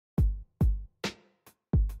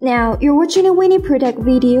Now, you're watching a winning product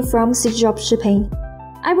video from CJdropshipping.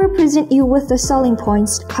 I will present you with the selling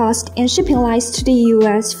points, cost, and shipping lines to the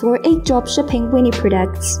US for 8 dropshipping winning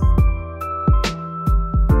products.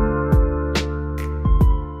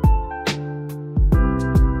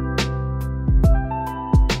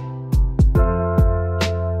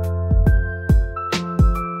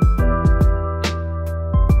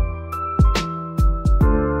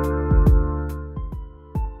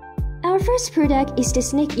 Our first product is the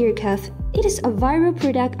snake ear cuff. It is a viral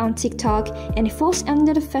product on TikTok and it falls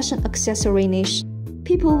under the fashion accessory niche.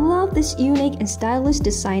 People love this unique and stylish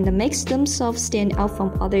design that makes themselves stand out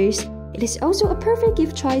from others. It is also a perfect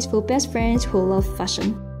gift choice for best friends who love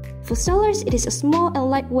fashion. For sellers, it is a small and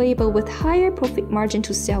lightweight but with higher profit margin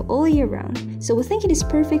to sell all year round, so we think it is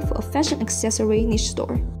perfect for a fashion accessory niche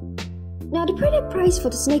store. Now the product price for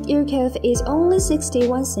the snake ear cuff is only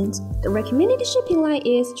 61 cents. The recommended shipping line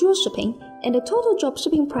is Dropshipping, and the total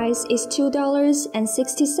dropshipping price is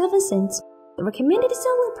 $2.67. The recommended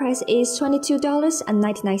selling price is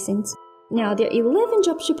 $22.99. Now there are 11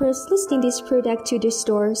 dropshippers listing this product to their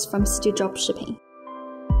stores from CJdropshipping.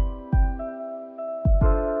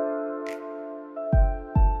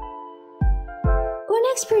 Our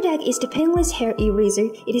next product is the painless hair eraser.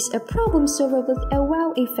 It is a problem solver with a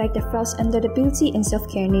wow effect that falls under the beauty and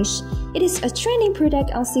self-care niche. It is a trending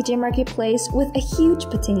product on CJ Marketplace with a huge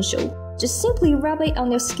potential. Just simply rub it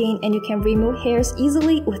on your skin and you can remove hairs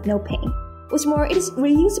easily with no pain. What's more, it is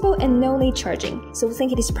reusable and no need charging, so we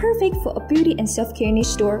think it is perfect for a beauty and self-care niche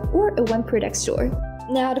store or a one-product store.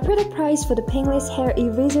 Now, the product price for the painless hair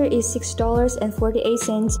eraser is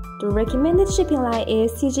 $6.48. The recommended shipping line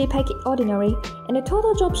is CJ Packet Ordinary, and the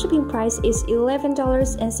total drop shipping price is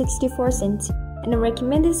 $11.64. And the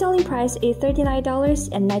recommended selling price is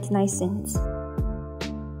 $39.99.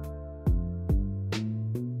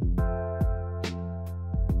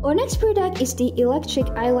 Our next product is the electric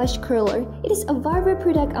eyelash curler. It is a viral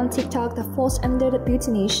product on TikTok that falls under the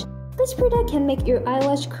beauty niche. This product can make your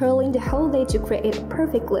eyelash curling the whole day to create a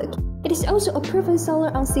perfect look. It is also a perfect seller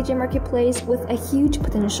on CJ Marketplace with a huge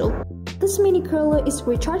potential. This mini curler is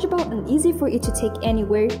rechargeable and easy for you to take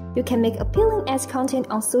anywhere. You can make appealing ads content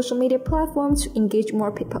on social media platforms to engage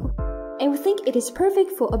more people. And we think it is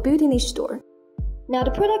perfect for a beauty niche store. Now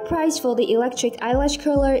the product price for the electric eyelash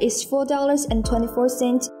curler is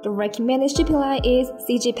 $4.24. The recommended shipping line is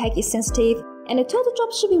CJ Packet Sensitive, and the total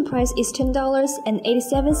drop shipping price is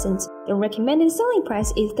 $10.87. The recommended selling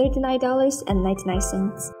price is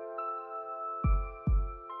 $39.99.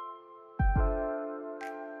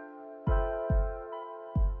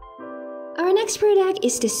 Our next product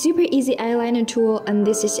is the super easy eyeliner tool, and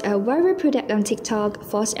this is a viral product on TikTok,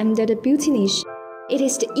 falls under the beauty niche. It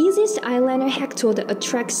is the easiest eyeliner hack tool that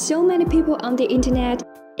attracts so many people on the internet.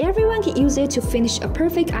 Everyone can use it to finish a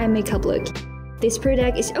perfect eye makeup look. This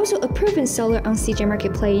product is also a proven seller on CJ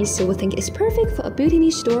Marketplace, so we think it's perfect for a beauty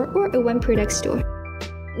niche store or a one-product store.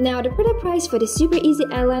 Now the product price for the super easy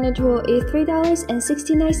eyeliner tool is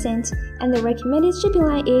 $3.69, and the recommended shipping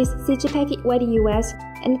line is CJ Packet White US,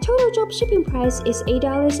 and the total drop shipping price is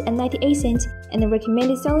 $8.98, and the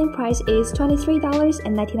recommended selling price is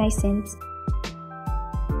 $23.99.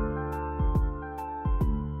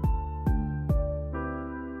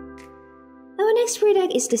 Our next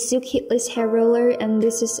product is the Silk Heatless Hair Roller, and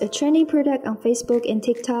this is a trending product on Facebook and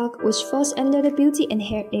TikTok which falls under the beauty and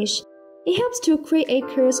hair niche. It helps to create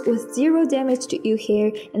curls with zero damage to your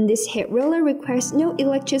hair, and this hair roller requires no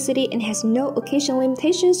electricity and has no occasion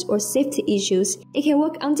limitations or safety issues. It can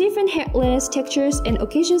work on different hair lengths, textures, and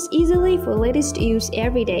occasions easily for ladies to use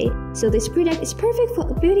every day, so this product is perfect for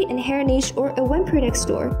a beauty and hair niche or a one-product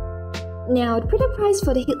store. Now, the product price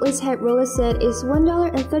for the Heatless Hair Roller set is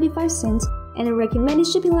 $1.35, and the recommended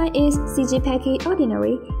shipping line is CJ Packet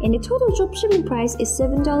Ordinary, and the total drop shipping price is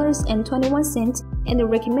 $7.21, and the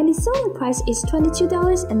recommended selling price is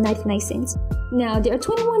 $22.99. Now, there are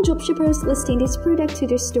 21 dropshippers listing this product to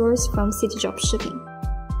their stores from CJdropshipping.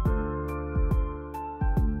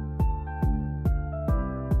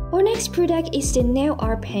 Our next product is the nail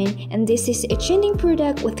art pen, and this is a trending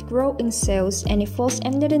product with growing sales, and it falls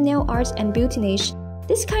under the nail art and beauty niche.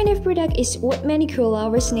 This kind of product is what manicure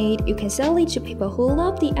lovers need. You can sell it to people who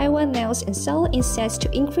love DIY nails and sell it in sets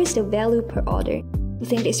to increase the value per order. We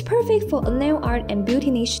think it's perfect for a nail art and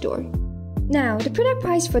beauty niche store. Now, the product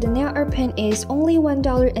price for the nail art pen is only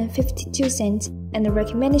 $1.52, and the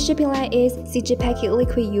recommended shipping line is CJ Packet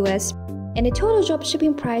Liquid US, and the total drop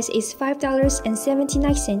shipping price is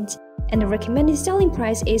 $5.79, and the recommended selling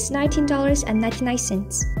price is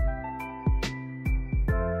 $19.99.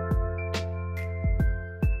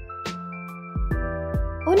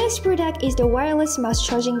 Our next next product is the wireless mouse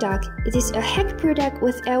charging dock. It is a hack product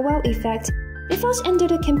with a wow effect. It falls under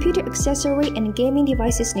the computer accessory and gaming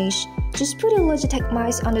devices niche. Just put a Logitech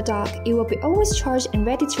mouse on the dock, it will be always charged and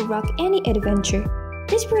ready to rock any adventure.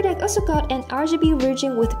 This product also got an RGB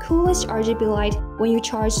version with the coolest RGB light when you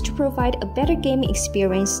charge to provide a better gaming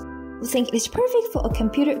experience. We think it is perfect for a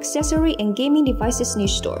computer accessory and gaming devices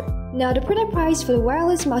niche store. Now the product price for the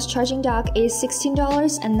wireless mouse charging dock is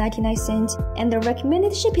 $16.99 and the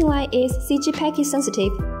recommended shipping line is CG package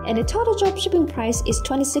sensitive, and the total drop shipping price is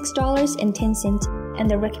 $26.10 and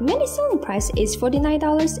the recommended selling price is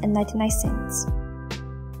 $49.99.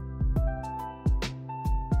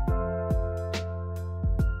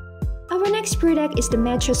 Our next product is the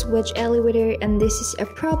mattress wedge elevator, and this is a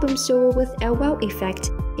problem solver with a wow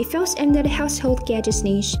effect. It falls under the household gadgets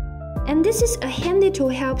niche. And this is a handy tool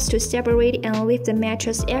helps to separate and lift the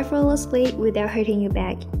mattress effortlessly without hurting your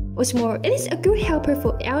back. What's more, it is a good helper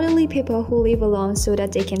for elderly people who live alone so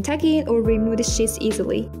that they can tuck in or remove the sheets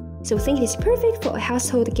easily. So think it is perfect for a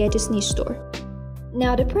household gadgets niche store.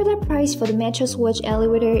 Now the product price for the mattress wedge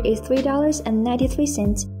elevator is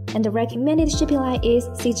 $3.93 and the recommended shipping line is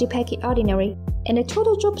CG Packet Ordinary, and the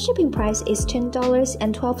total drop shipping price is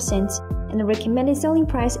 $10.12 and the recommended selling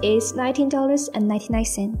price is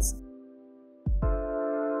 $19.99.